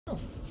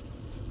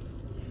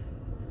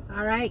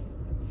All right.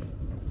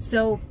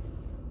 So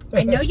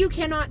I know you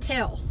cannot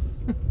tell,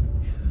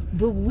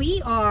 but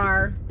we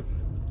are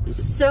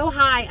so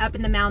high up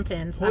in the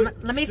mountains.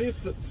 Let me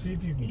see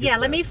if you can get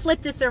let me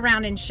flip this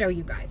around and show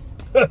you guys.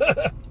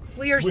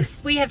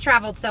 we have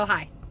traveled so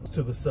high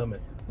to the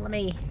summit. Let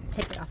me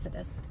take it off of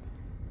this.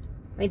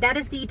 I mean, that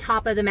is the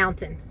top of the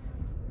mountain.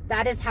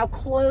 That is how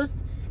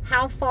close,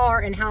 how far,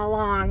 and how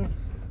long.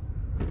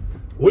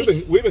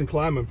 We've been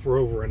climbing for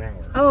over an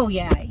hour. Oh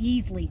yeah,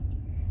 easily.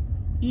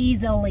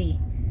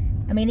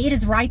 I mean, it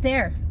is right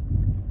there.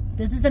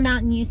 This is the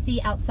mountain you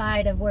see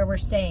outside of where we're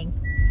staying.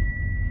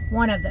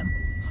 One of them.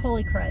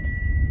 Holy crud.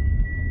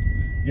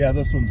 Yeah,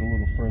 this one's a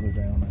little further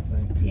down, I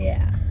think.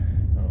 Yeah.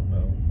 I don't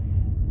know.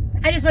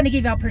 I just want to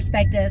give y'all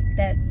perspective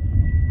that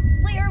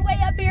we are way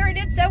up here and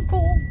it's so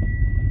cool.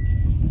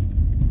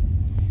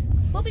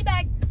 We'll be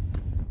back.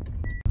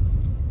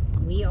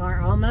 We are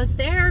almost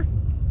there.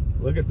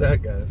 Look at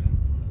that, guys.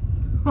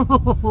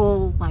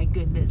 Oh my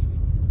goodness.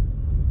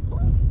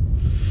 Oh,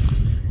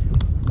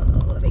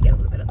 let me get a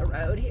little bit of the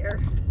road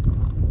here.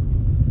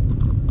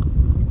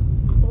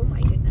 Oh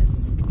my goodness.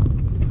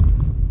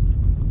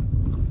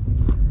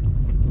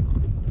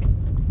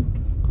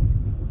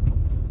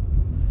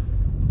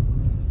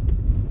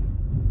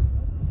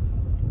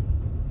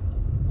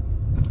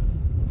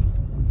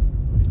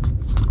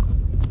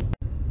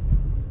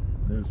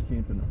 There's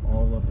camping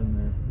all up in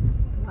there.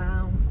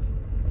 Wow.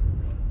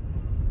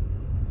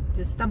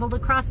 Just stumbled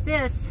across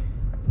this.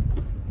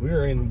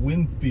 We're in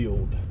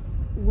Winfield.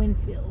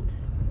 Winfield.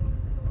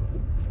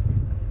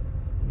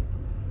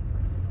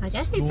 I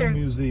guess School these are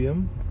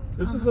museum.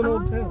 This is an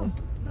old town.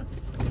 Let's,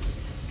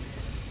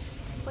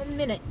 1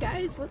 minute,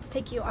 guys. Let's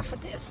take you off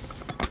of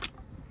this.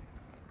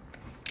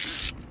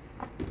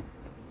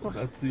 So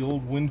that's the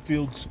old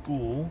Winfield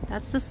School.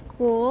 That's the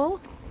school.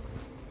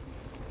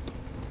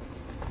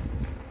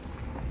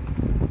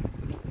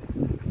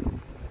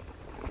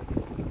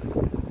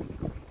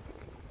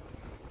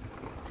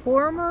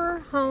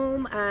 Former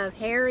home of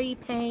Harry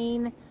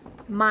Payne,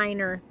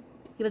 miner.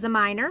 He was a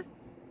miner.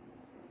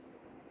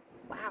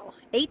 Wow,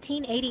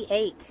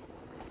 1888.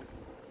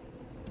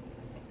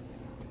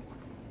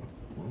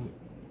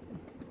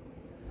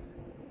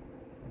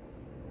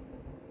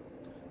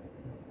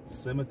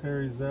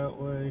 Cemeteries that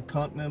way.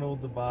 Continental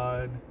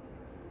Divide.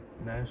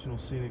 National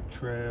Scenic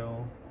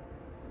Trail.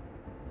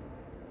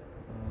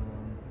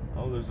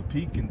 Oh, there's a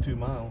peak in 2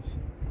 miles.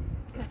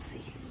 Let's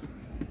see.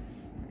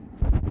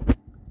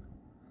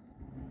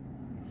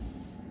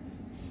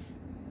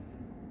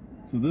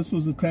 So this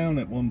was a town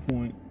at one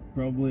point,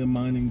 probably a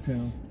mining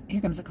town. Here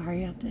comes a car.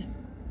 You have to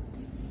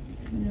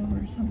scoot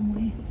over some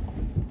way.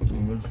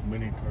 Oh, there's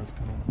many cars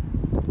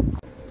coming.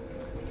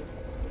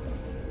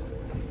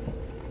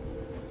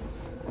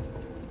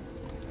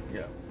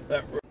 Yeah,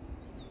 that road.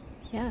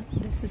 Yeah,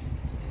 this is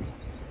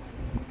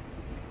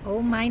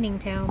old mining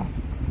town.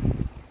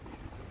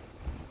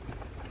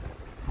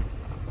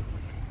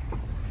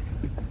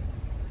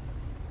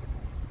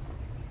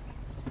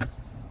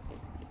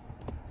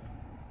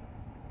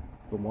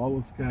 The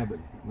Wallace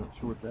Cabin. Not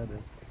sure what that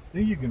is. I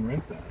think you can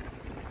rent that.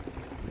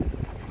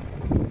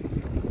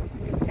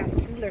 It's got a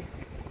cooler.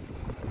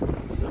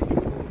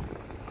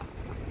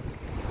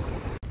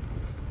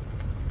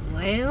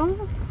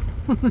 Well,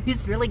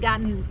 it's really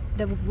gotten,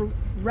 the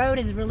road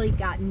has really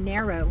gotten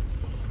narrow.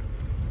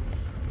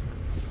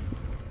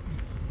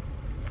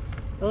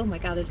 Oh my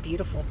God, it's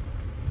beautiful.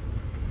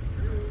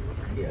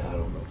 Yeah, I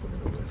don't know if we're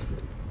going to risk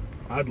it.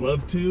 I'd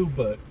love to,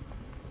 but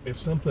if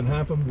something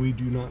happened, we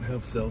do not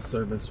have cell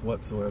service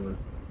whatsoever.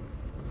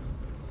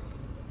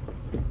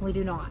 We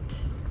do not.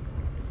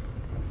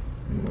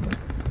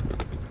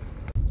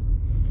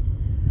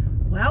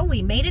 Well,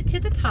 we made it to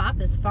the top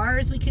as far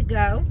as we could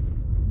go.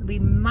 We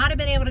might have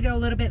been able to go a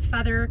little bit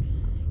further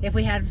if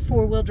we had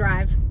 4-wheel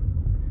drive.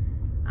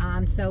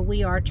 So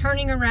we are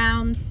turning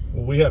around.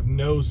 Well, we have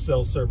no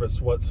cell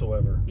service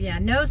whatsoever. Yeah,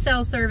 no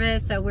cell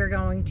service. So we're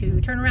going to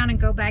turn around and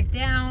go back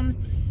down.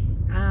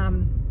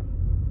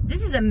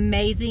 This is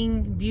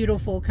amazing,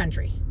 beautiful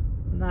country.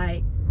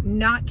 Like,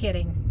 not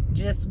kidding.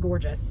 Just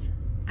gorgeous.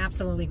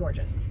 Absolutely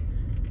gorgeous.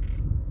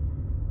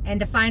 And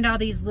to find all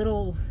these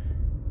little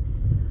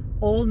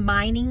old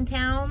mining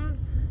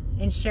towns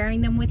and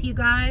sharing them with you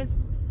guys,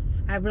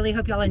 I really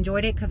hope y'all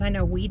enjoyed it, because I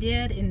know we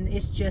did, and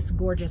it's just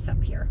gorgeous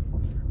up here.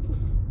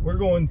 We're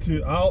going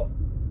to,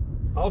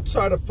 I'll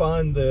try to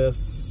find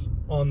this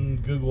on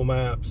Google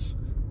Maps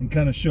and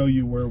kind of show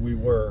you where we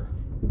were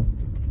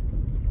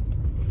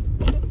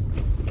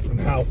and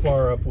how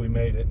far up we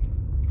made it.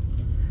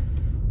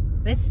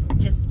 It's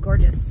just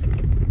gorgeous.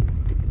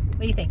 What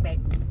do you think, babe?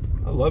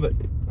 I love it.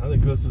 I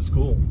think this is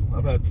cool.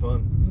 I've had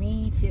fun.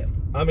 Me too.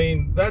 I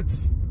mean,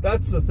 that's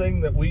the thing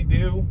that we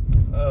do,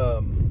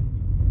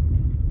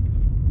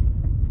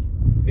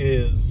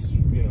 is,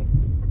 you know,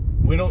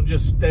 we don't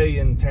just stay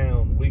in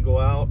town. We go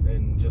out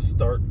and just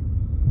start,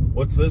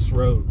 what's this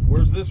road?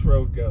 Where's this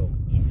road go?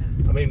 Yeah.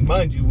 I mean,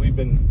 mind you, we've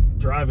been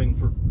driving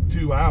for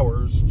 2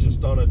 hours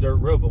just on a dirt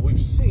road, but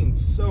we've seen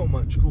so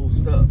much cool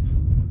stuff.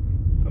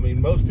 I mean,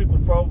 most people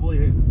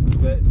probably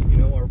that, you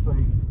know, are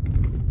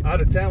from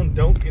out of town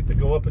don't get to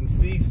go up and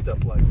see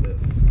stuff like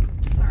this.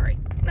 Sorry,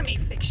 let me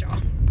fix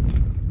y'all.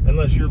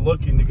 Unless you're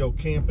looking to go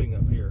camping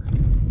up here.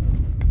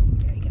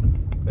 There you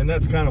go. And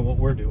that's kind of what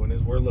we're doing,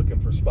 is we're looking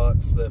for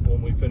spots that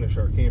when we finish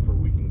our camper,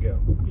 we can go.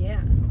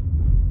 Yeah.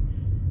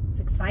 It's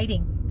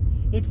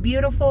exciting. It's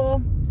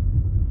beautiful.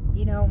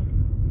 You know,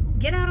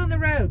 get out on the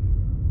road.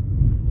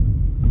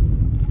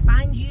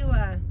 Find you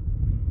a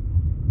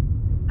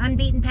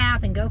unbeaten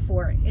path and go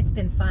for it. It's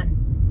been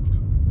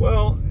fun.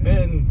 Well,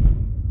 and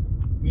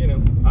you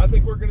know, I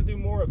think we're going to do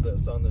more of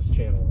this on this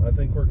channel. I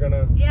think we're going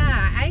to...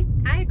 Yeah, I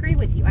agree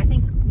with you. I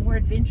think more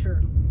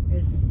adventure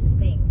is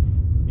things.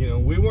 You know,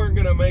 we weren't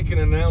going to make an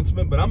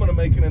announcement, but I'm going to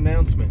make an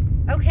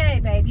announcement. Okay,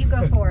 babe, you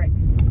go for it.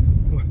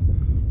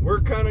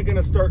 We're kind of going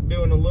to start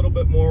doing a little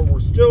bit more.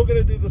 We're still going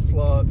to do the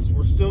slots.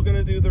 We're still going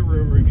to do the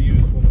room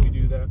reviews when we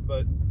do that,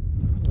 but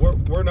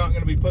we're not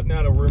going to be putting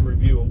out a room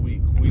review a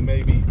week. We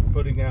may be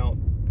putting out,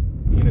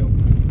 you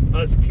know,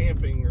 us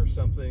camping or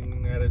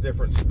something at a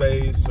different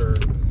space, or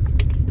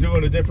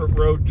doing a different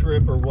road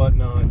trip or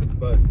whatnot.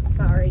 But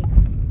sorry,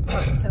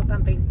 so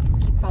bumpy,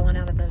 keep falling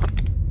out of the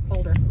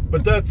holder.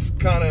 But that's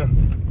kind of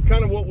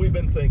what we've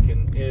been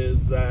thinking,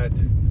 is that,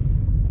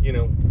 you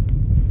know,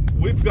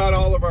 we've had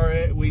all of our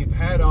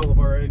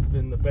eggs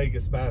in the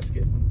Vegas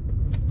basket,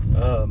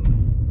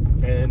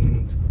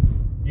 and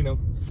you know,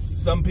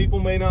 some people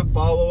may not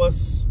follow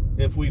us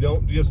if we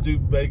don't just do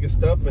Vegas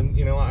stuff, and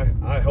you know,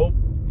 I hope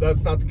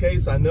that's not the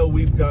case. I know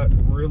we've got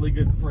really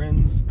good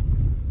friends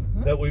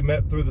that we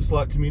met through the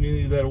slot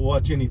community that'll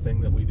watch anything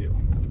that we do.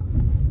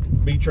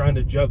 Me trying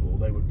to juggle,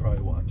 they would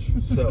probably watch.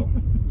 So,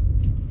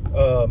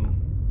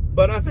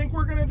 but I think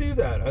we're going to do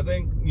that. I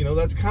think, you know,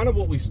 that's kind of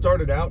what we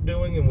started out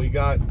doing, and we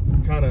got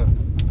kind of,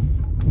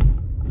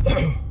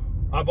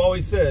 I've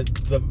always said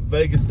the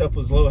Vegas stuff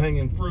was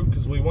low-hanging fruit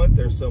because we went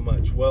there so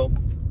much. Well,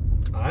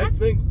 I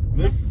think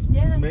this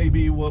may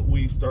be what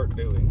we start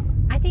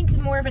doing. I think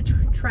more of a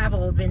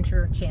travel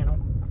adventure channel.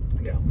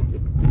 Yeah.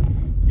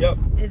 Yep.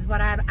 Is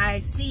what I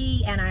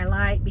see and I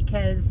like,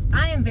 because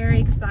I am very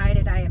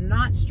excited. I am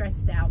not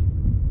stressed out.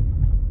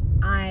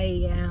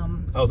 I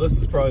am... Oh, this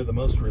is probably the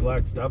most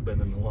relaxed I've been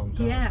in a long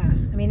time. Yeah.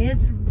 I mean,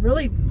 it's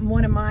really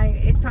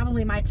it's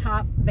probably my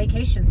top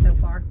vacation so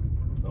far.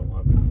 Oh,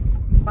 wow.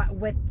 But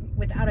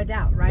without a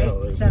doubt, right?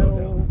 No, so,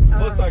 no doubt.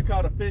 Plus, I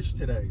caught a fish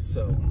today,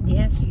 so...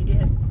 Yes, you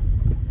did.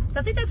 So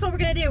I think that's what we're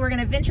going to do. We're going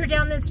to venture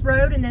down this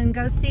road and then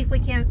go see if we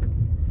can't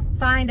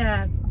find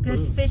a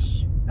good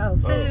fish...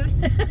 food,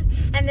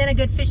 and then a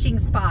good fishing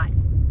spot,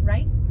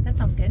 right? That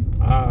sounds good.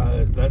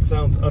 That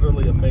sounds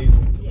utterly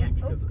amazing to me,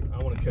 because I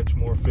want to catch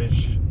more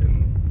fish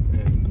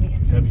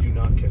and have you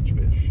not catch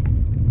fish.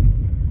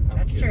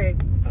 That's true.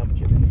 I'm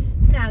kidding.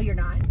 No, you're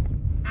not.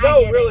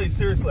 No, really,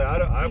 seriously,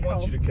 I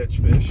want you to catch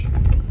fish.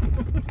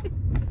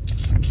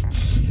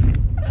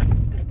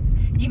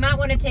 You might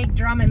want to take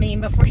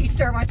Dramamine before you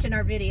start watching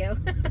our video.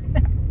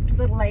 It's a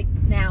little late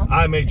now.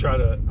 I may try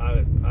to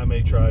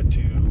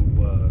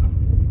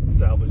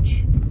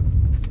salvage.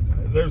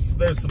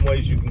 There's some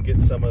ways you can get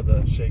some of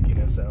the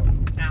shakiness out.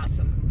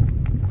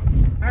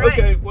 Awesome. All right.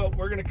 Okay, well,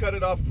 we're gonna cut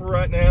it off for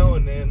right now,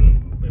 and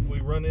then if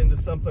we run into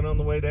something on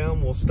the way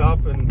down, we'll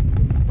stop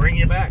and bring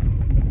you back.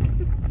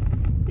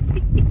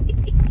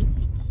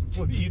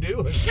 What are you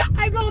doing?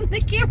 I'm on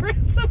the camera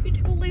so we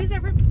don't lose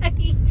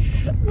everybody.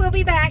 We'll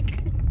be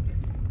back.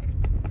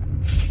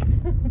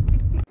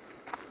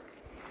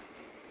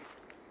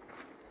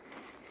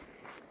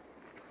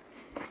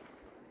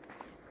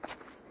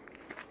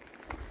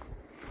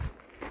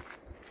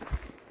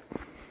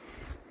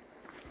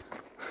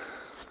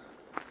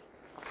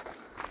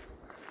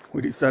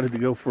 We decided to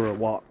go for a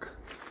walk.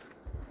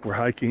 We're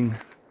hiking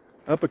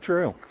up a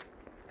trail.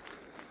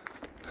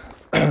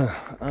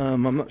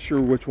 I'm not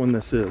sure which one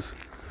this is.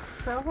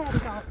 Trailhead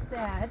is all it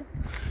said.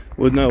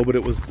 Well, no, but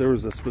there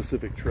was a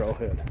specific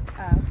trailhead.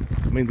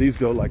 Oh. I mean, these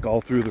go like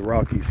all through the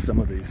Rockies, some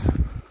of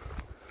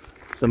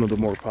the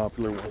more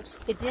popular ones.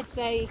 It did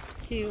say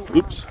to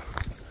oops.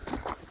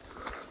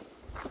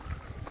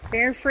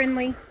 Bear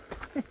friendly.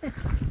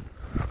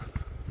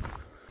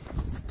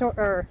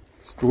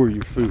 Store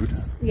your food.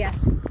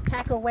 Yes.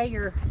 Pack away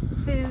your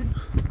food.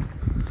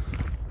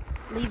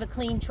 Leave a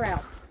clean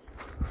trail.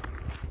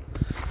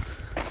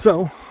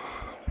 So,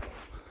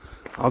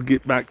 I'll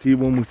get back to you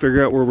when we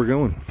figure out where we're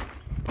going.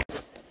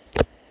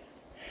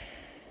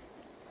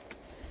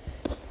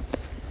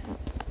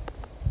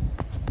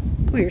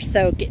 We're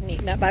so getting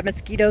eaten up by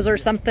mosquitoes or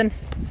something.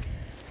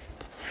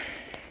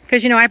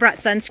 Because, you know, I brought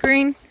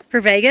sunscreen for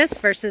Vegas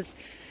versus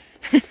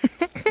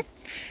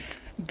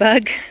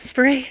bug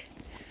spray.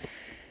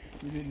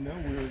 You didn't know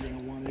we were going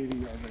to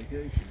 180 our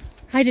vacation.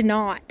 I did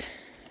not.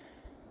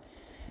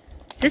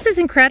 This is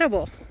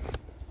incredible.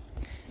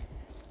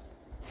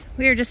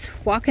 We are just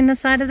walking the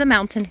side of the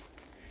mountain.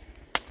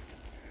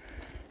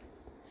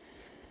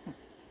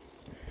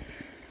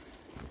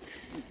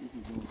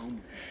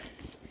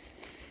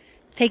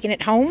 Taking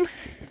it home.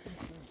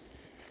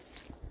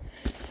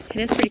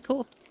 It is pretty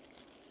cool.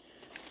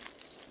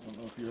 I don't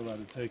know if you're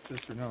allowed to take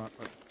this or not,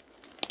 but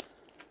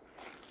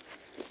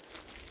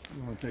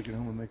I'm going to take it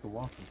home and make a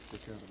walking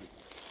stick out of it.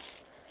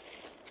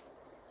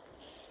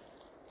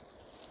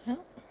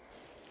 Well.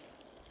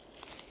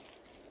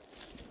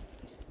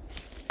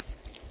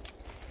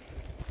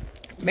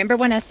 Remember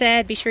when I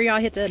said be sure y'all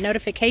hit the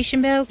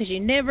notification bell because you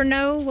never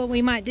know what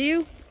we might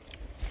do?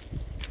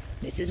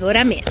 This is what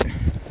I meant.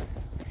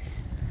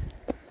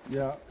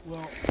 Yeah,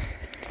 well,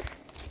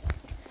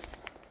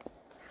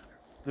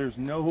 there's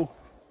no,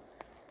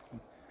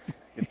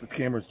 if the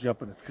camera's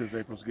jumping, it's because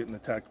April's getting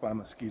attacked by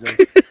mosquitoes.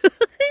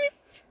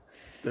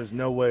 There's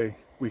no way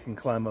we can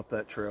climb up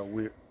that trail.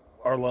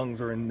 Our lungs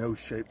are in no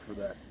shape for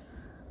that.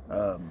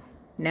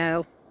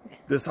 No.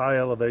 This high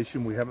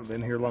elevation, we haven't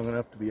been here long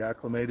enough to be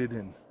acclimated,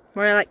 and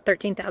we're at like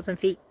 13,000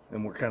 feet.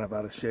 And we're kind of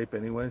out of shape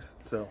anyways,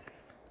 so.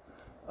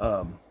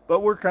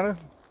 But we're kind of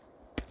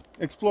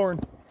exploring.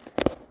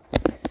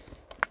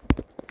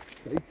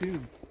 Stay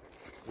tuned.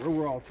 Where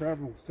will all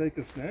travels take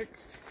us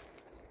next?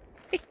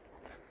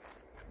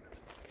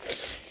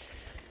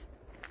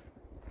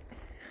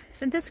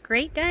 Isn't this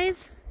great,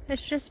 guys?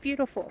 It's just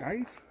beautiful.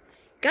 Guys?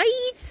 Guys!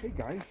 Hey,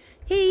 guys.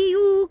 Hey,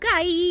 you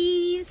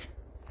guys!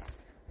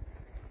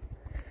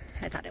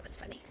 I thought it was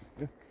funny.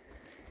 Yeah.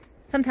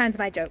 Sometimes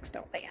my jokes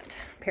don't land,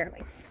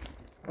 apparently.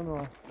 I don't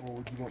know. Well,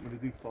 would you want me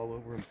to do fall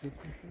over and piss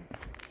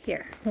myself?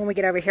 Here, when we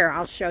get over here,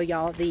 I'll show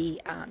y'all the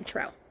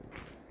trail.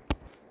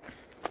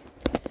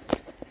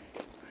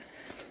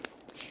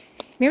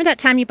 Remember that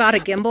time you bought a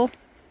gimbal?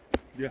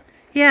 Yeah.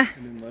 Yeah.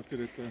 And then left it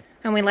at the...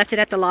 And we left it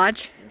at the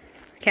lodge? Yeah.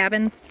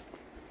 Cabin?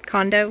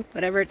 Condo?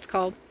 Whatever it's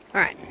called.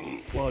 Alright.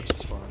 Lodge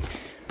is fine.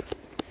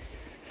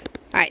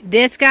 Alright,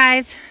 this,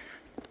 guys,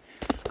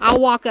 I'll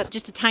walk up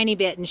just a tiny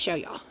bit and show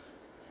y'all.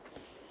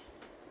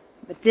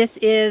 But this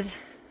is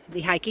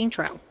the hiking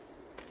trail.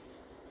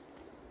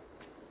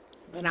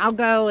 And I'll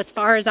go as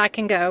far as I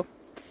can go.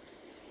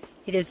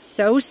 It is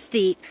so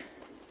steep.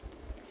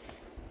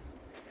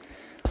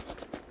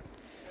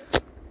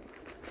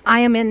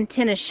 I am in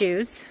tennis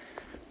shoes.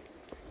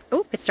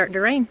 Oh, it's starting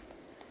to rain.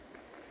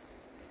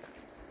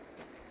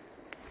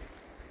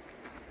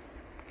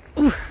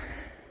 Ooh.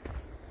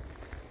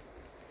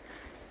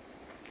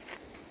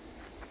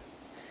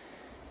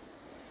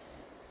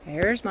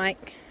 There's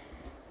Mike.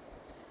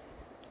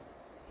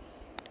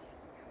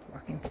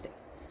 Walking stick.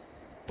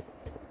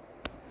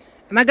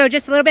 I'm gonna go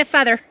just a little bit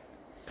further.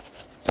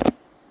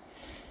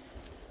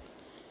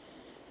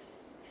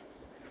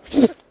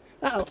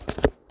 Uh-oh.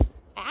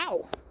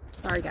 Ow.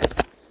 Sorry, guys.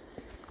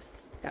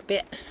 Got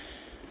bit.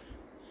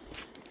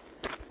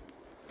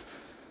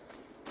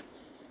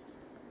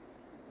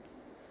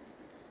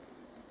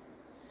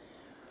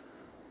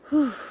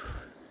 Whew.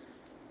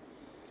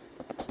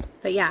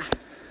 But yeah.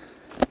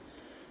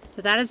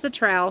 So that is the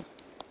trail.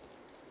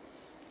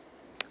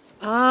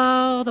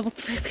 Oh,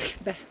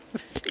 the...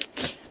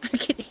 I'm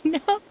kidding.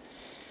 No.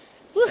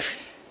 Whew.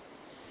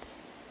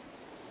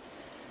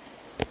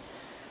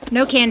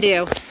 No can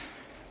do.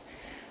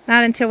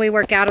 Not until we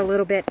work out a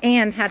little bit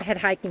and had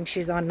hiking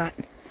shoes on, not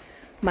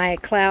my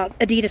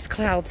Adidas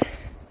Clouds.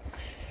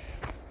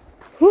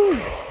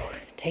 Whew.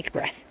 Take a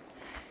breath.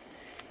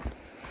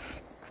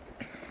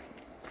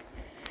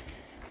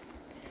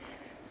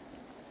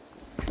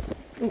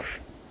 Oof,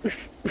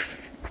 oof, oof.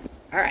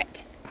 All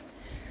right.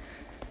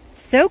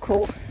 So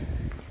cool.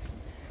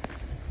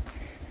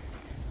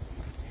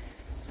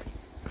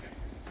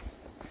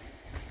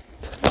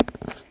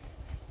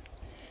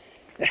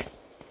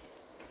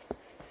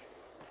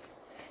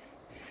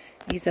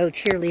 These old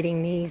cheerleading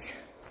knees.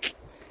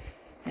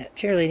 That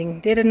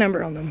cheerleading did a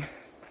number on them.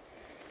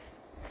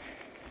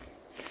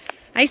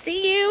 I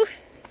see you.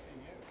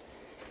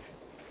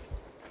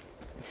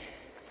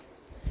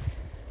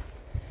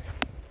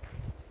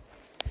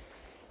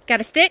 Got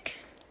a stick?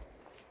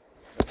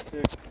 Got a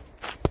stick.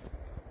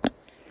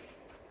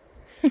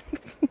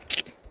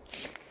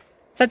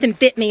 Something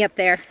bit me up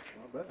there.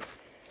 Not bad.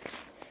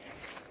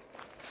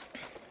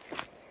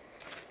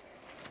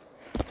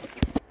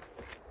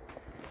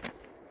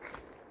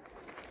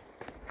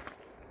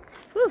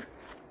 Whew.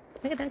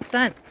 Look at that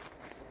sun.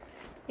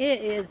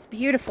 It is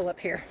beautiful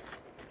up here.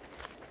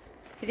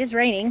 It is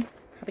raining.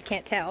 Probably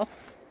can't tell.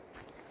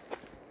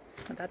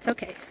 But that's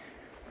okay.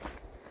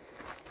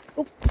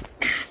 Oh,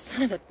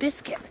 son of a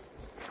biscuit.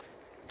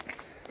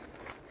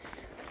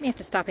 I may have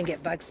to stop and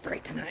get bug spray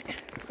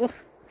tonight. Oof.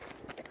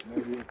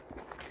 Maybe.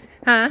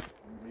 Huh?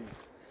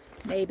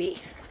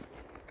 Maybe.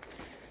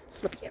 Let's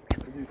flip it around.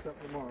 We'll do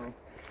something tomorrow.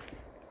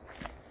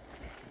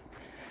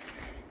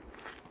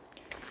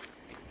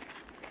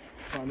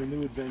 Find a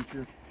new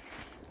adventure.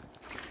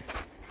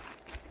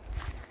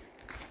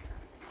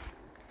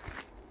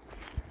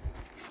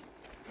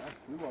 Gosh,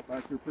 we walked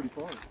back here pretty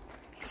far.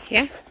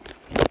 Yeah?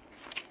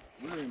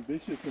 We were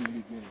ambitious in the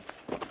beginning.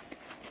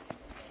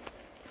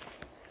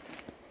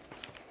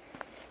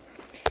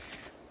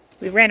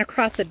 We ran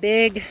across a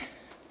big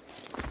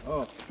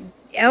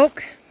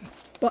elk,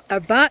 a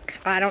buck,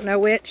 I don't know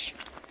which,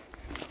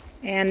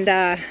 and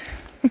no,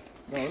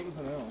 it was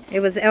an elk. It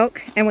was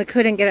elk, and we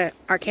couldn't get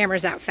our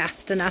cameras out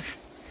fast enough.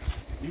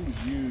 He was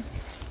huge.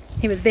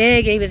 He was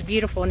big, he was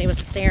beautiful, and he was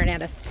staring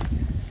at us.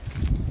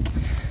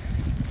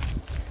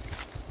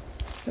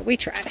 But we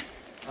tried.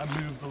 I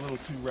moved a little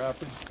too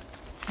rapid,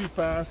 too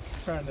fast,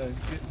 trying to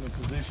get in the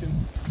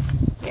position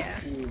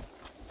to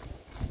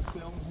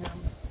film him,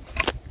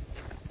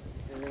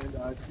 and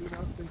I do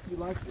not think he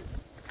liked it.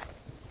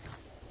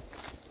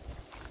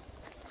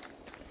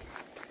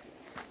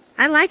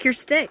 I like your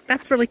stick.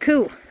 That's really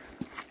cool.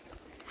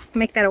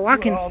 Make that a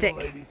walking All stick.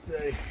 the ladies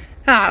say.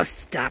 Oh,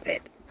 stop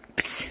it.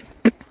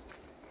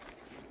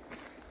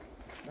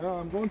 No,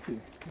 I'm going to.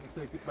 I'm going to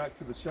take it back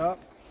to the shop.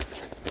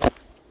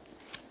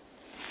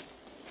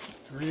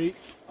 Create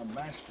a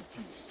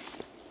masterpiece.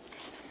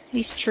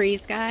 These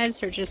trees,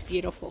 guys, are just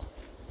beautiful.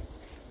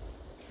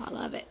 I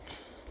love it.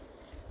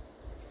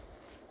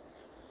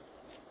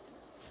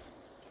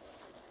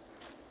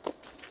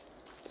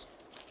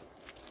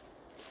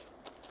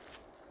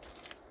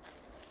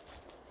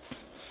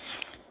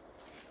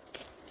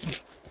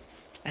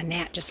 A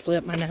gnat just flew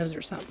up my nose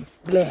or something.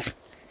 Blech.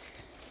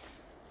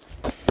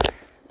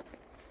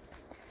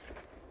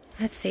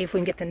 Let's see if we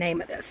can get the name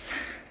of this.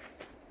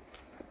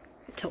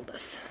 It told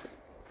us.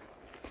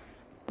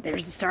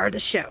 There's the star of the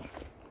show.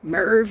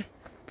 Merv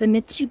the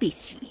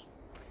Mitsubishi.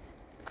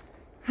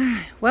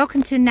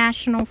 Welcome to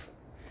National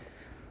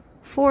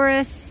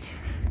Forest.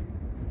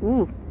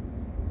 Ooh.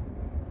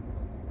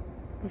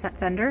 Was that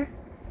thunder?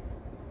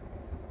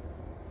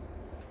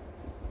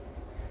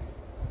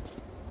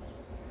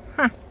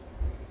 Huh.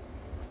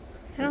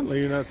 Apparently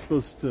you're not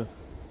supposed to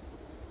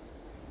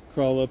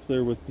crawl up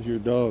there with your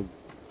dog.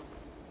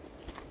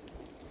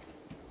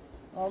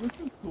 Oh, this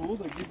is cool.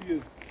 They give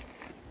you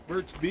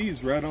Burt's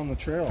Bees right on the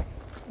trail.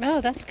 Oh,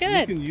 that's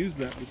good. You can use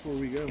that before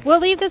we go. We'll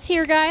leave this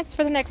here, guys,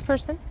 for the next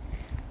person.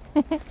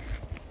 Oh,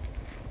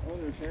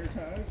 there's hair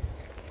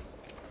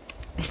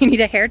ties. You need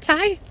a hair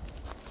tie?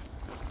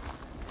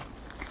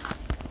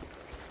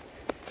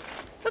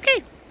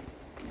 Okay.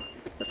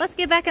 So let's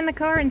get back in the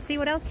car and see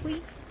what else we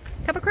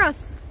come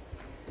across.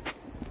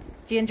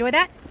 Did you enjoy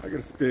that? I got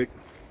a stick.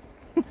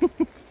 We're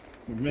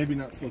maybe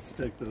not supposed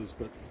to take those,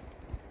 but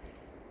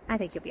I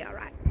think you'll be all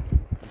right.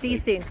 See you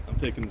soon. I'm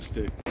taking the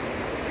stick.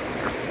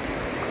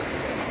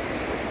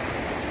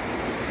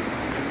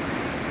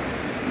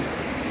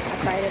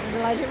 Sorry, I didn't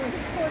realize you were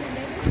recording,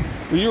 baby.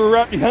 Well, you were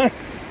right behind.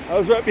 I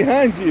was right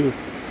behind you.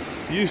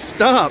 You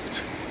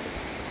stopped.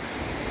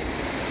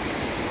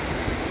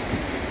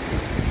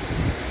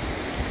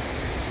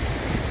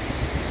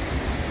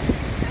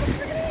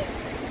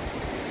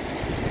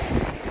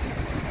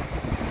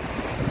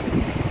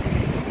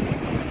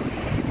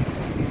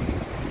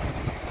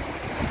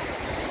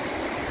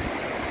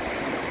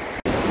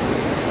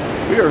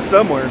 We are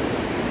somewhere.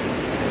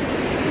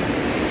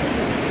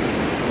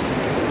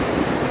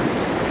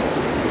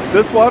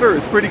 This water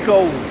is pretty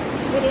cold.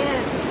 It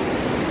is.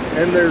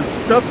 And there's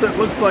stuff that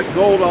looks like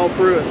gold all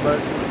through it, but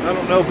I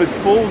don't know if it's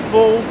fool's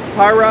gold,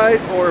 pyrite,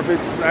 or if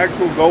it's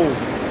actual gold.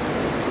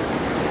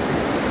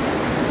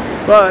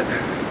 But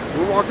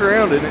we'll walk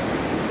around in it.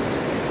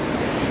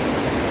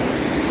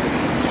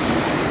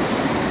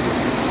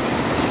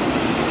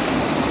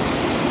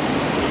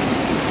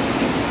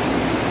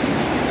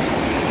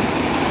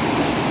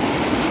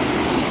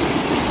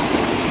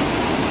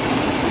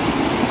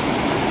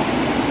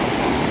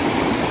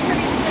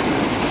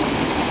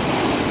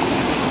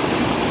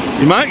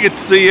 You might get to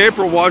see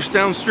April wash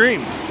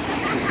downstream.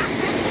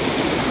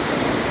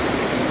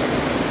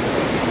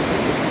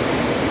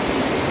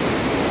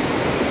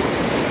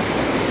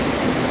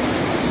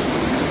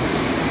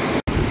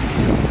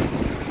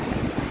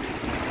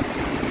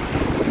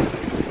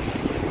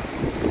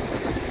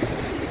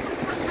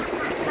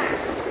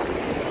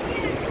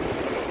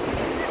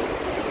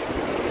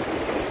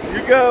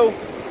 Here you go.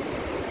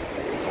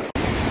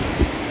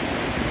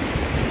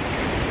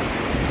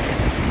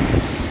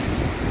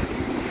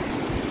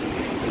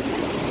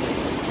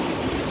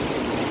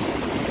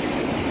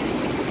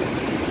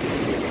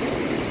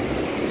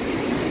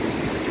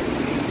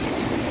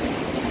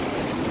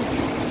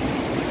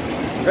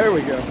 There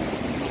we go.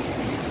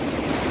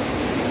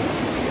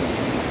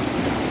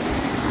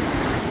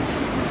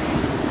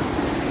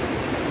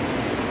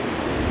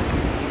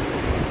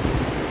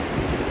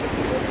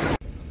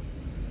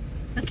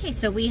 Okay,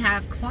 so we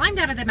have climbed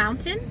out of the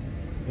mountain.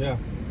 Yeah.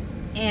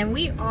 And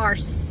we are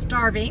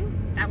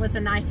starving. That was a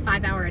nice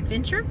 5-hour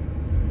adventure.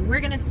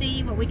 We're gonna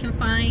see what we can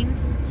find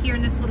here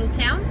in this little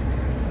town.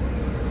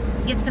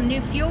 Get some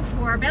new fuel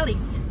for our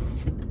bellies.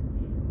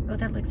 Oh,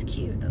 that looks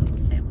cute, the little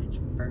sandwich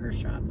burger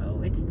shop.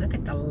 Oh, it's, look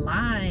at the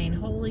line,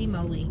 holy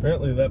moly.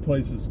 Apparently that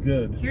place is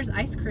good. Here's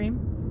ice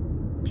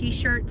cream,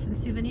 t-shirts and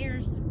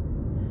souvenirs.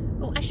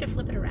 Oh, I should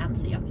flip it around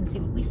so y'all can see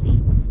what we see.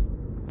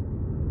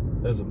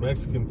 There's a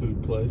Mexican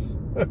food place.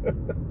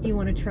 You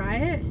want to try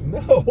it?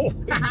 No.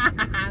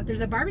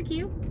 There's a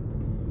barbecue.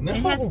 No.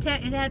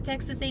 It had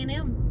Texas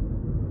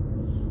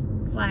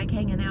A&M flag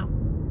hanging out.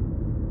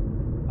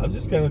 I'm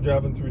just kind of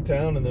driving through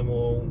town and then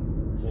we'll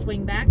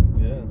Swing back.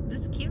 Yeah.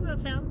 This is a cute little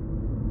town.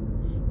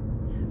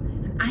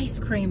 An ice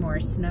cream or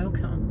a snow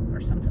cone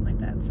or something like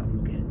that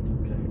sounds good.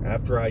 Okay.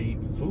 After I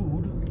eat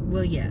food.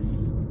 Well,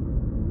 yes.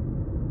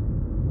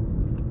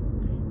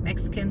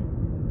 Mexican.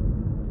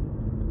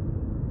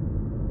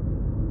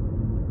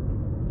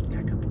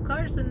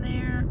 cars in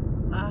there.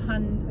 La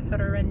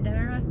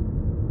Honrendera.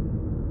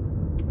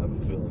 I have a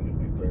feeling you'll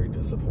be very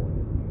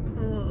disappointed.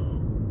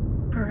 Oh,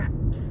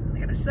 perhaps.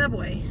 We got a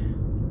Subway.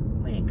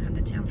 We didn't come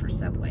to town for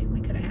Subway.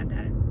 We could have had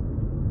that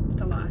at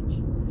the lodge.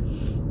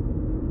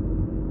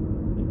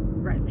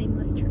 Right lane,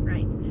 let's turn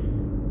right.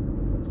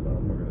 That's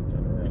fine. We're going to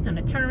turn around. We're going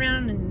to turn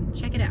around and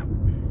check it out.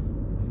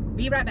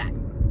 Be right back.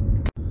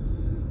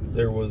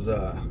 There was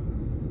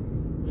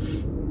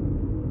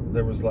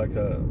like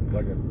a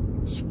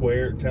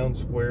square, town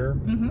square.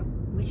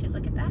 Mm-hmm. We should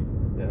look at that.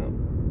 Yeah.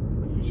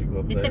 You should go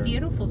up there. It's a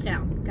beautiful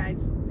town,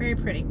 guys. Very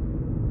pretty.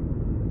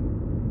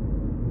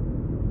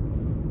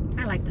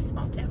 I like the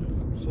small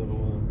towns. So do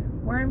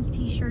I. Worms,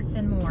 t-shirts,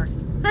 and more.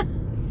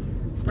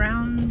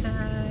 Brown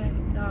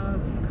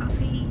dog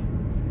coffee.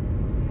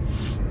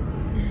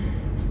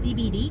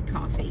 CBD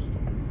coffee.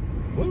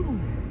 Woo!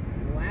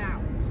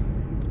 Wow.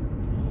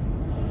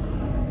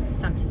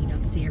 Something you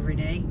don't see every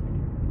day.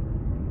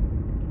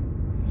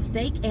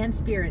 Steak and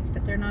spirits,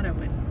 but they're not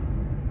open.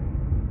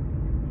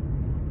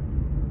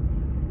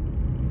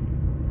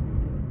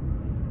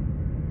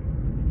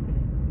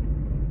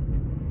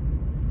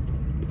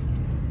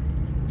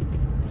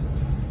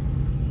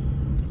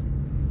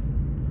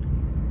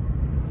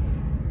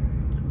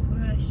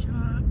 Fly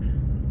shop.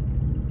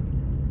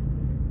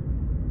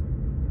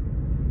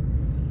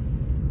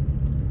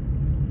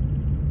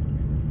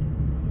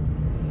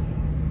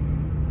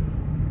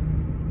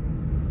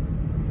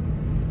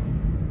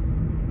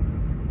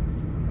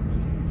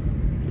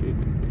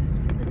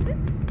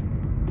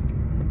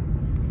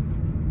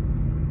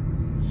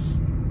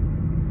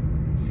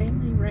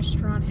 Family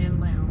restaurant and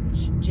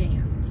lounge.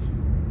 Jan's.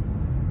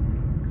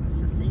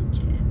 Casa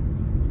Sanchez.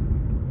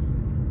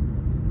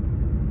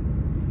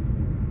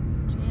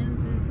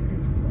 Jan's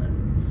is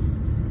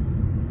closed.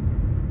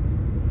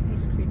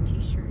 Ice cream,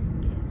 t-shirt,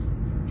 gifts.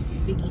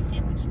 Biggie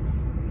sandwiches.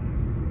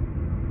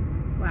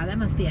 Wow, that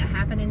must be a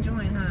happening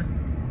joint, huh?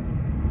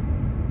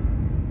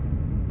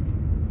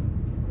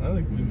 I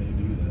think we may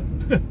do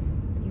that.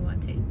 You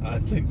want to? I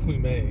think we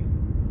may.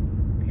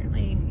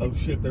 Apparently. Oh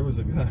shit, there was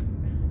a guy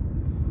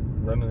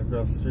running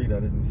across the street. I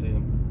didn't see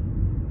him.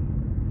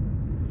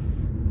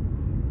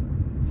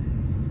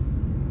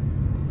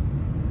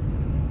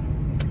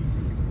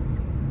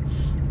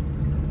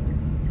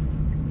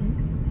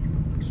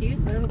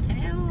 Cute little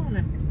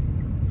town.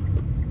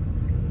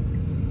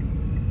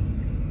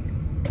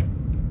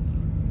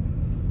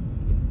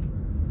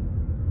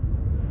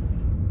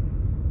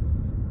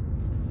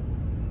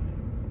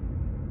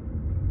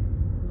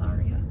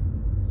 Laria.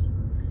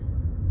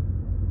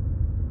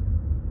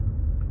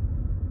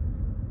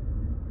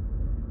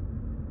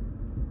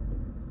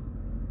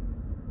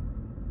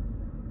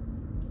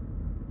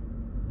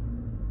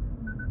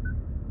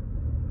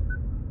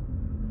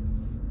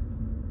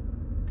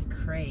 The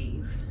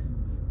Crave.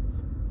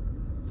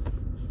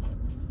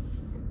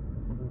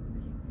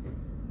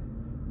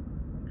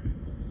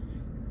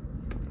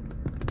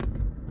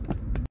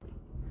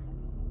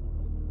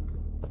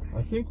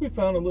 I think we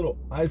found a little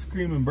ice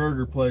cream and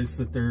burger place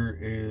that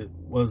there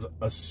was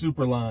a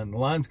super line. The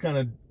line's kind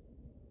of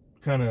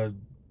Died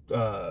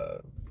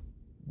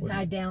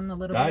down a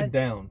little bit. died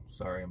down.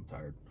 Sorry, I'm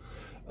tired.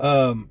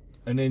 And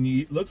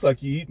then looks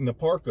like you eat in the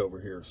park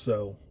over here.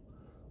 So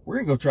we're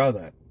gonna go try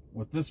that.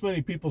 With this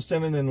many people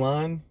standing in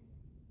line,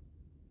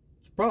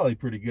 it's probably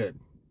pretty good.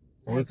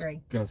 Or it's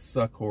gonna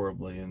suck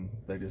horribly and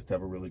they just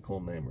have a really cool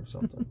name or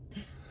something.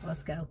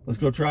 Let's go. Let's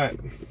go try it.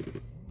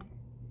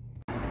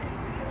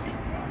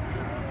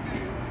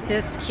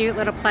 This cute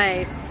little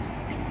place.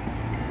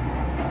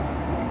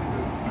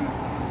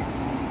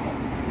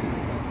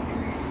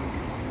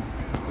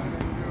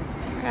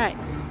 All right,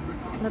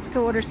 let's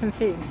go order some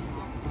food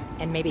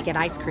and maybe get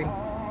ice cream.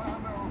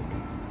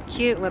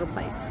 Cute little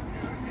place.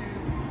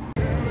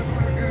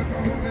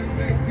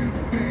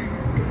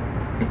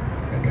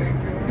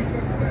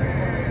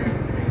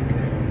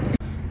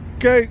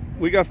 Okay,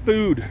 we got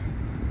food.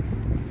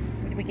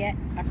 What did we get?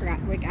 I forgot.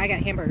 I got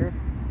a hamburger.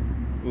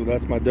 Ooh,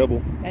 that's my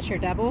double. That's your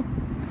double?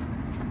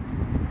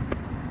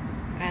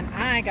 And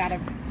I got a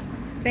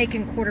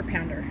bacon quarter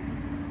pounder.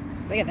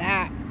 Look at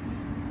that.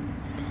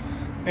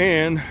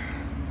 And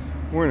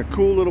we're in a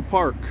cool little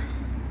park.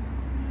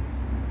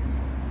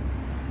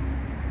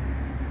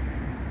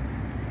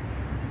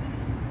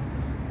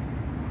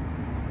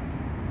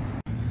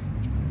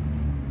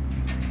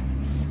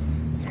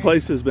 This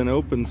place has been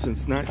open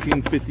since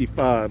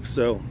 1955,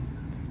 so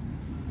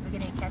We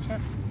get any ketchup?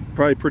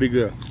 probably pretty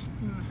good.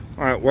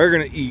 All right, we're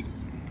gonna eat.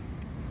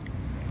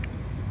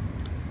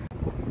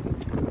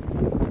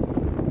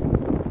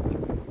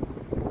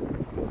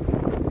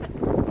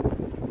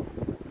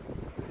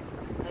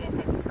 They didn't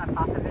take the stuff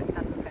off of it.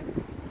 That's okay.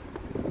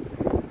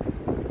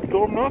 You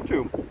told them not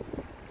to.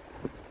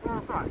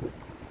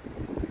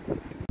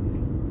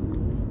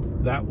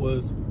 That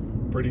was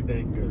pretty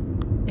dang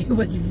good. It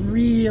was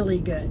really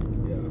good.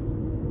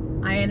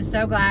 Yeah. I am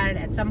so glad.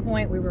 At some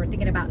point we were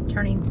thinking about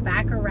turning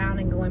back around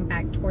and going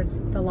back towards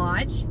the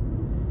lodge.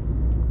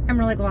 I'm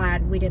really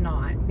glad we did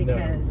not,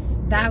 because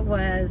that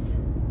was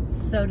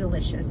So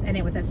delicious. And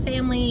it was a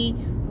family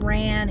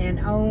ran and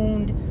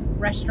owned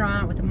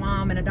restaurant with a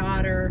mom and a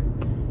daughter.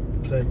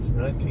 Since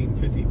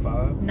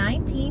 1955.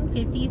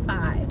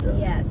 1955, Yeah.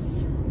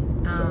 yes.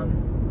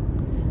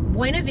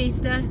 Buena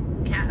Vista,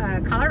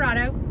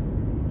 Colorado.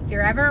 If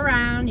you're ever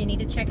around, you need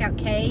to check out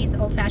Kay's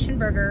Old Fashioned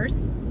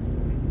Burgers.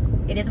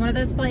 It is one of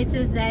those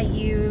places that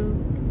you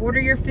order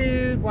your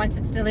food. Once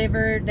it's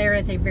delivered, there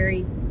is a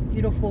very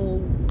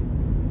beautiful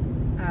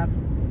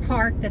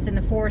park that's in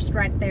the forest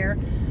right there.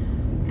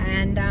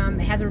 And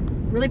it has a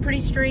really pretty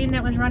stream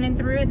that was running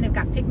through it. And they've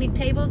got picnic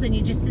tables, and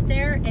you just sit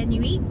there and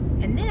you eat.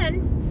 And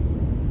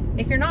then,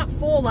 if you're not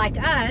full like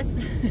us,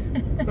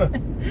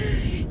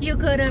 you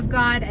could have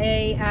got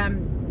a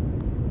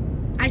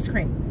ice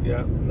cream.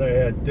 Yeah, they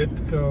had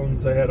dipped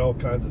cones. They had all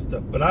kinds of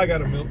stuff. But I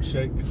got a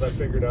milkshake because I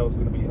figured I was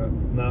going to be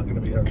not going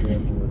to be hungry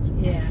afterwards.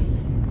 Yeah,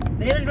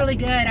 but it was really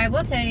good. I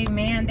will tell you,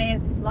 man, they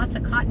had lots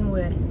of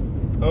cottonwood.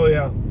 Oh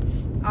yeah.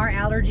 Our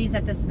allergies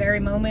at this very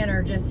moment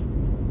are just...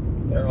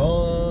 They're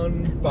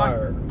on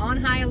fire. On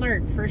high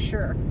alert for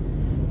sure.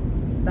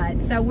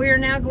 But so we're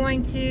now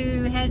going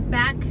to head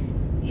back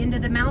into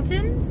the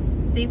mountains,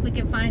 see if we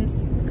can find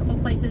a couple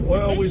places to fish.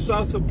 Well, we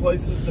saw some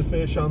places to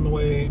fish on the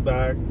way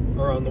back,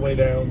 or on the way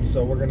down,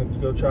 so we're going to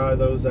go try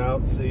those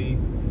out, see.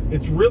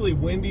 It's really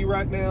windy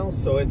right now,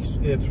 so it's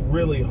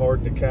really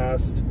hard to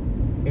cast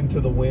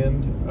into the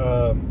wind.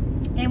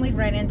 And we've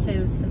ran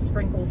into some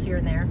sprinkles here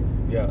and there.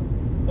 Yeah.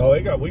 Oh,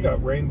 we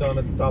got rained on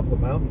at the top of the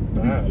mountain.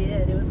 Bad. We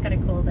did. It was kind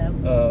of cool though.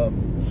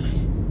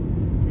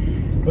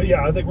 But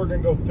yeah, I think we're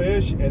going to go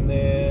fish, and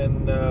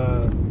then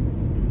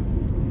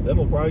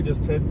we'll probably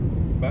just head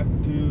back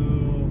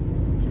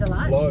to the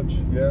lodge.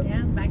 Yeah.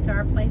 Yeah, back to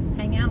our place,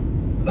 hang out.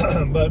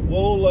 But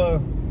we'll,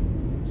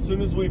 as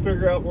soon as we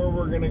figure out where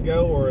we're going to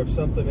go, or if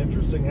something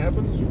interesting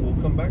happens, we'll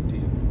come back to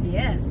you.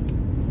 Yes.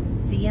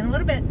 See you in a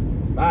little bit.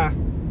 Bye.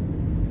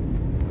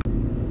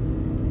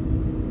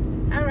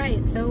 All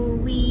right, so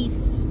we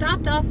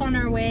stopped off on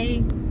our way.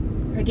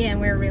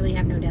 Again, we really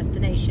have no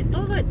destination.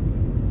 Oh, look,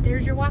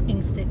 there's your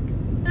walking stick.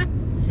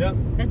 Yep.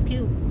 That's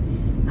cute.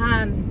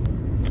 Let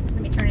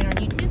me turn it on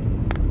YouTube.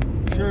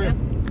 Sure.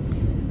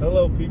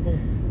 Hello, people.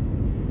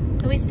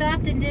 So we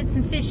stopped and did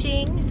some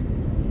fishing.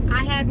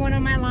 I had one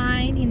on my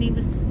line, and he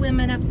was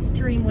swimming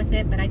upstream with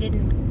it, but I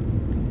didn't.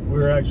 We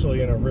were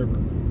actually in a river.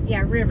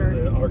 Yeah, river.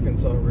 The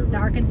Arkansas River. The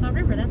Arkansas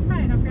River, that's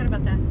right. I forgot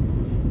about that.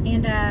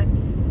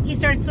 And he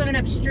started swimming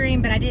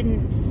upstream, but I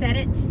didn't set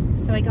it,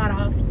 so he got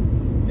off.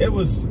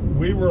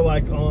 We were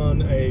like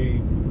on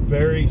a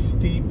very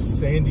steep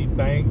sandy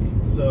bank,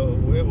 so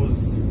it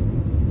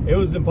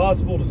was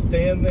impossible to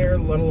stand there,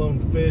 let alone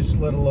fish,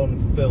 let alone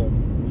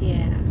film.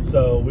 Yeah.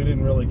 So we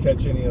didn't really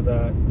catch any of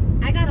that.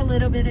 I got a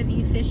little bit of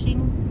you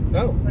fishing.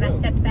 When I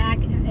stepped back,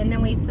 and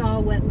then we saw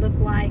what looked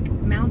like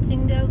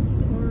mountain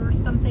goats or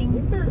something. I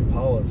think they're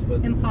impalas,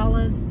 but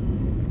impalas.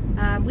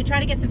 We try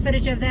to get some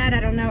footage of that.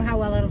 I don't know how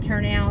well it'll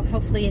turn out.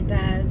 Hopefully it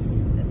does.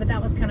 But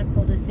that was kind of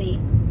cool to see.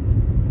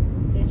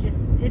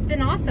 It's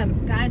been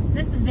awesome, guys.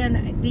 This has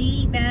been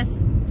the best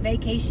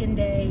vacation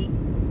day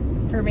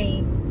for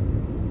me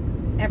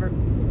ever.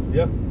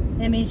 Yeah.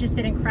 I mean, it's just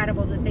been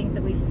incredible, the things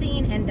that we've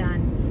seen and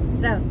done.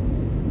 So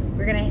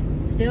we're gonna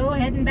still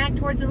heading back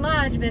towards the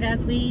lodge, but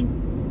as we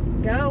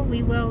go,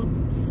 we will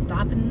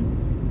stop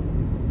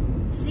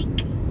and seek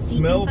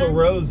smell the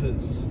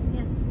roses.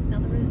 Yes, smell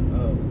the roses.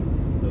 Oh,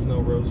 there's no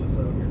roses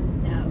out here.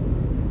 No.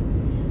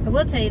 I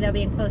will tell you though,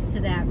 being close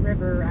to that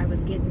river, I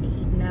was getting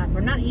eaten up,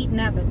 or not eaten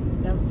up, but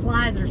the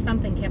flies or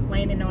something kept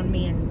landing on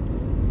me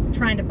and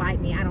trying to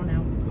bite me. I don't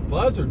know. The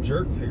flies are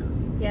jerks here.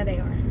 Yeah, they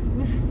are.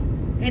 Oof.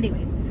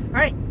 Anyways, all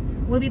right,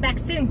 we'll be back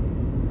soon.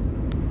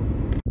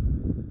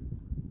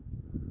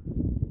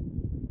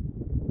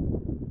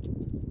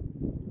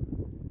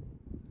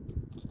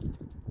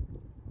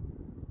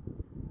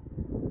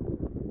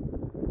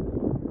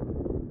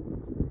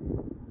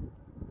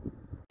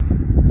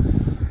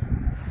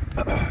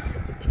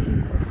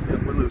 Yeah,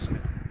 we're losing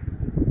it.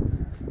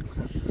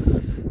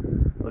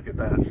 Look at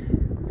that.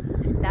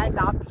 Is that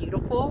not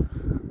beautiful?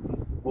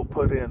 We'll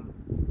put in.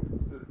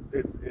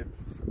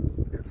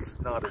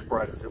 It's not as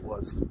bright as it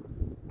was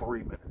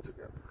 3 minutes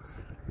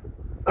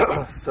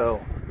ago.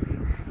 So,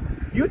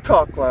 you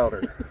talk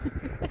louder.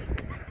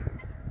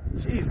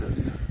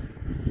 Jesus.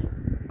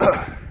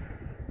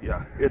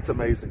 Yeah, it's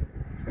amazing,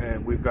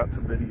 and we've got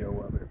some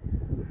video of it.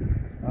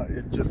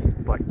 It just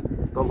like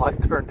the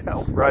light turned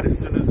out right as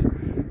soon as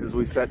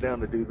we sat down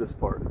to do this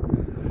part.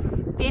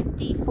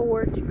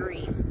 54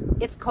 degrees.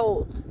 It's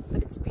cold,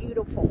 but it's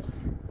beautiful.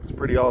 It's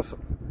pretty awesome.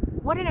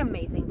 What an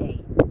amazing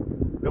day.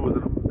 It was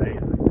an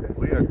amazing day.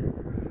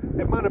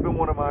 It might have been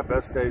one of my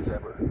best days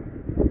ever.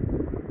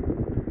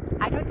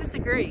 I don't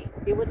disagree.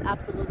 It was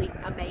absolutely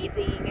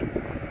amazing.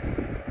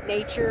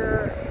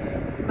 Nature,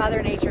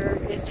 Mother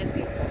Nature is just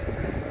beautiful.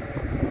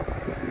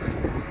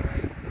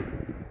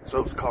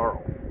 So's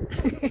Carl.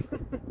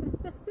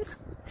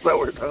 That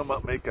we're talking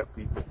about makeup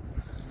people.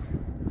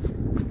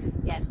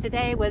 Yes,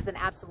 today was an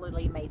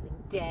absolutely amazing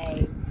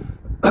day.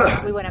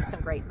 We went up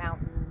some great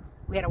mountains.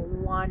 We had a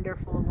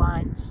wonderful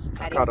lunch.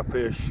 I caught a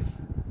fish.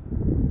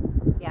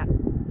 Yeah.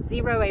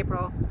 0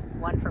 April,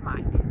 1 for Mike.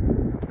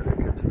 I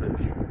didn't catch a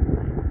fish.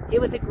 It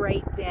was a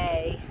great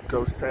day.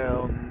 Ghost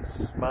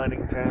towns,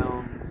 mining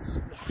towns.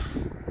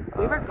 Yeah.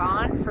 We were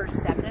gone for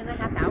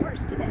 7.5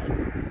 hours today.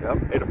 Yep.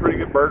 Ate a pretty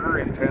good burger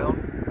in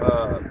town.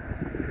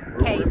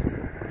 Case.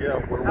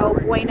 Yeah. Oh,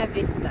 Buena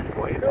Vista.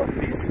 Buena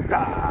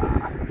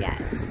Vista.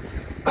 Yes.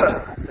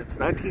 Since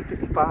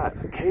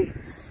 1955.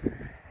 Case.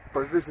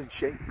 Burgers and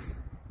shakes.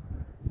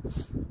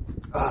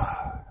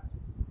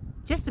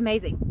 Just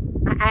amazing.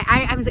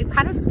 I'm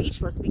kind of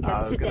speechless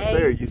because today. I was gonna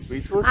say, are you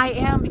speechless? I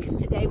am, because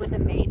today was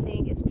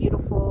amazing. It's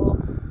beautiful.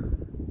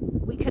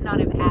 We could not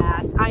have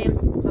asked. I am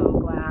so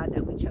glad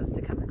that we chose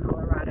to come to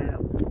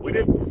Colorado. We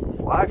did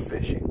fly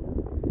fishing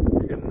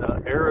in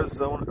the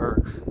Arizona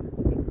or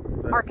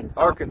the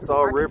Arkansas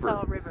River.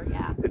 Arkansas River,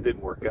 yeah. It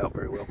didn't work out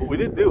very well, but we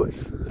did do it.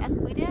 Yes,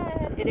 we did,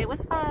 and it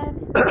was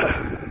fun.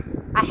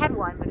 I had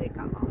one, but it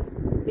got lost.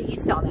 But you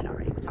saw that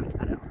already. We talked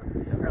about it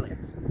earlier.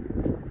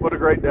 What a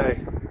great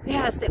day.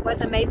 Yes, it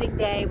was an amazing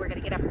day. We're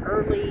going to get up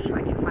early,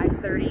 like at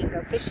 5:30, and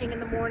go fishing in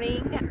the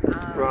morning.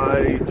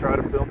 Try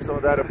to film some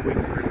of that if we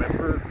can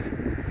remember.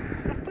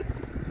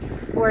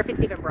 Or if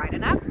it's even bright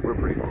enough. We're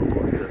pretty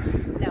horrible at this.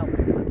 No.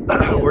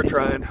 We're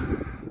trying.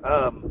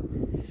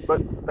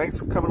 But thanks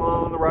for coming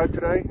along on the ride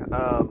today.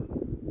 Oh,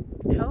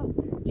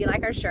 do you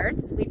like our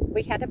shirts?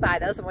 We had to buy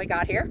those when we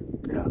got here.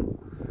 Yeah.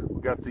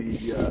 We got the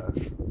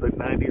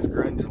 90s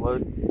grunge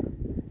look.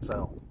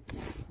 So.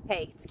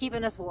 Hey, it's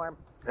keeping us warm.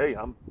 Hey,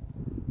 I'm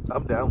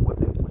down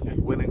with it.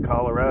 When in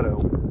Colorado,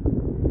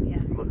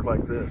 yes, look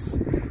like this,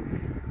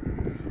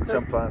 which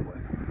I'm fine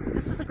with. So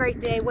this was a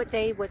great day. What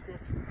day was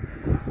this?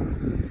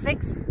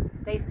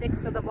 Day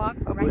 6 of the vlog?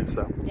 I believe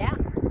so. Yeah.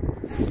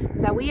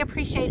 So we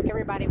appreciate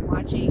everybody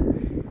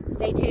watching.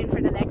 Stay tuned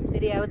for the next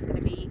video. It's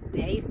going to be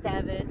day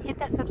 7. Hit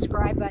that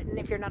subscribe button.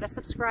 If you're not a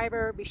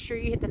subscriber, be sure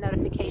you hit the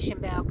notification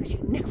bell, because you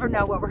never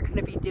know what we're going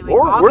to be doing.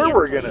 Or obviously. where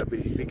we're going to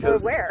be,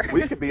 because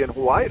we could be in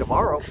Hawaii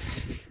tomorrow.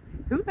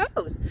 Who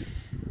knows?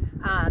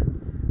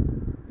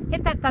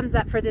 Hit that thumbs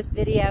up for this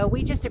video.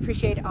 We just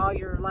appreciate all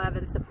your love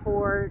and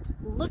support.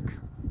 Look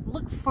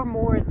for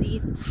more of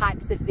these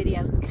types of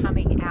videos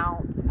coming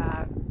out.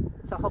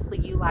 So hopefully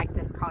you like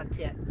this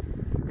content,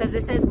 because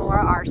this is more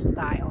our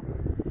style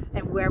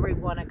and where we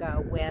want to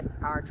go with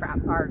our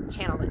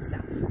channel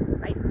itself,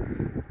 right?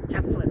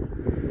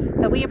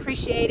 Absolutely. So we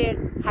appreciate it.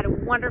 Had a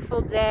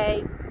wonderful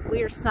day.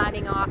 We are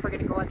signing off. We're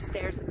going to go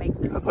upstairs and make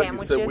some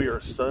sandwiches. You said we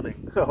are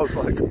sunning. I was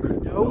like,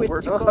 no,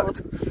 we're too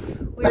cold.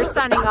 We are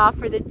signing off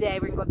for the day.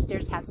 We're going to go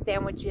upstairs, have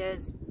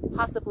sandwiches,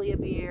 possibly a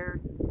beer,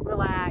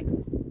 relax.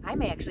 I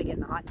may actually get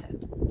in the hot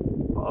tub.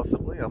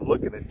 Possibly. I'm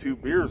looking at 2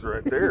 beers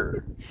right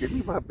there. Give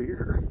me my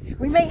beer.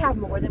 We may have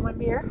more than 1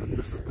 beer.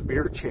 This is the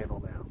beer channel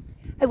now.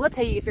 I will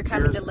tell you, if you're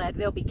coming to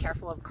Leadville, be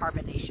careful of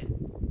carbonation.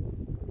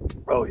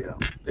 Oh, yeah.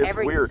 It's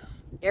weird.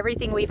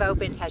 Everything we've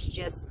opened has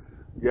just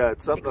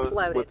it's something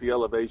exploded. With the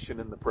elevation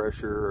and the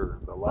pressure, or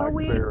the lack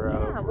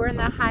thereof. Yeah, we're in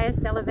the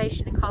highest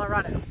elevation in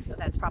Colorado, so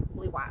that's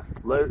probably why.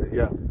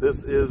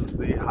 This is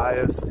the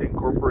highest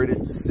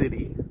incorporated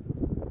city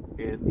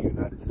in the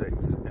United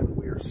States, and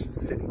we are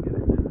sitting in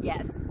it.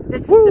 Yes,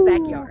 this is the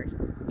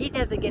backyard. It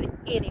doesn't get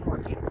any more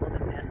beautiful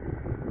than this.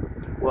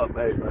 Well, it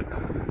may, but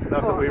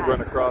not that we've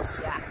run across.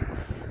 Yeah.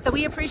 So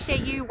we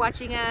appreciate you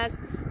watching us.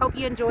 Hope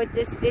you enjoyed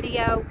this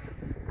video.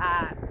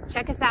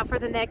 Check us out for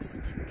the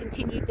next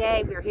continued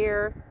day. We're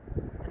here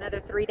another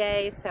 3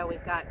 days, so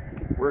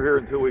we're here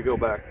until we go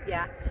back.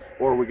 Yeah.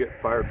 Or we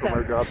get fired from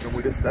our jobs and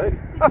we just stay.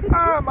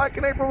 Mike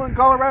and April in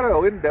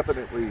Colorado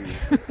indefinitely.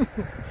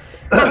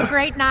 Have a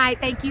great night.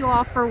 Thank you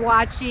all for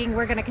watching.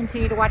 We're going to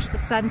continue to watch the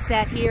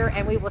sunset here,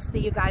 and we will see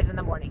you guys in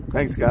the morning.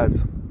 Thanks,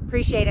 guys.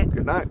 Appreciate it.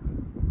 Good night.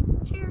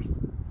 Cheers.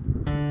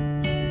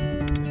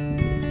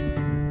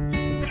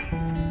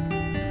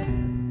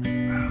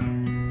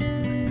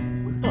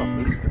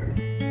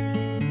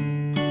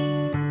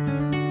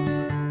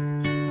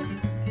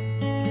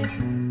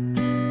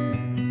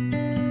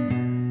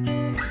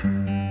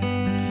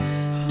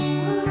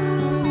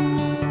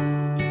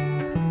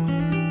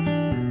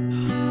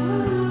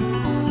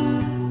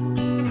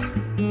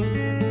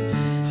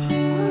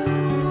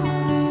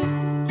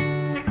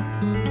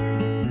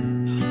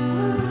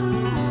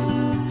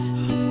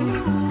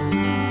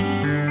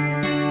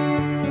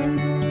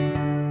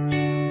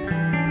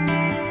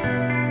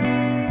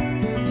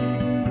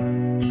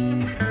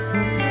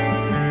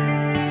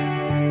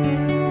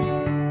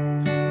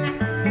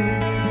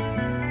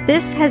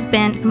 This has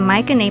been a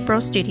Mike and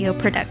April Studio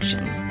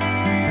production.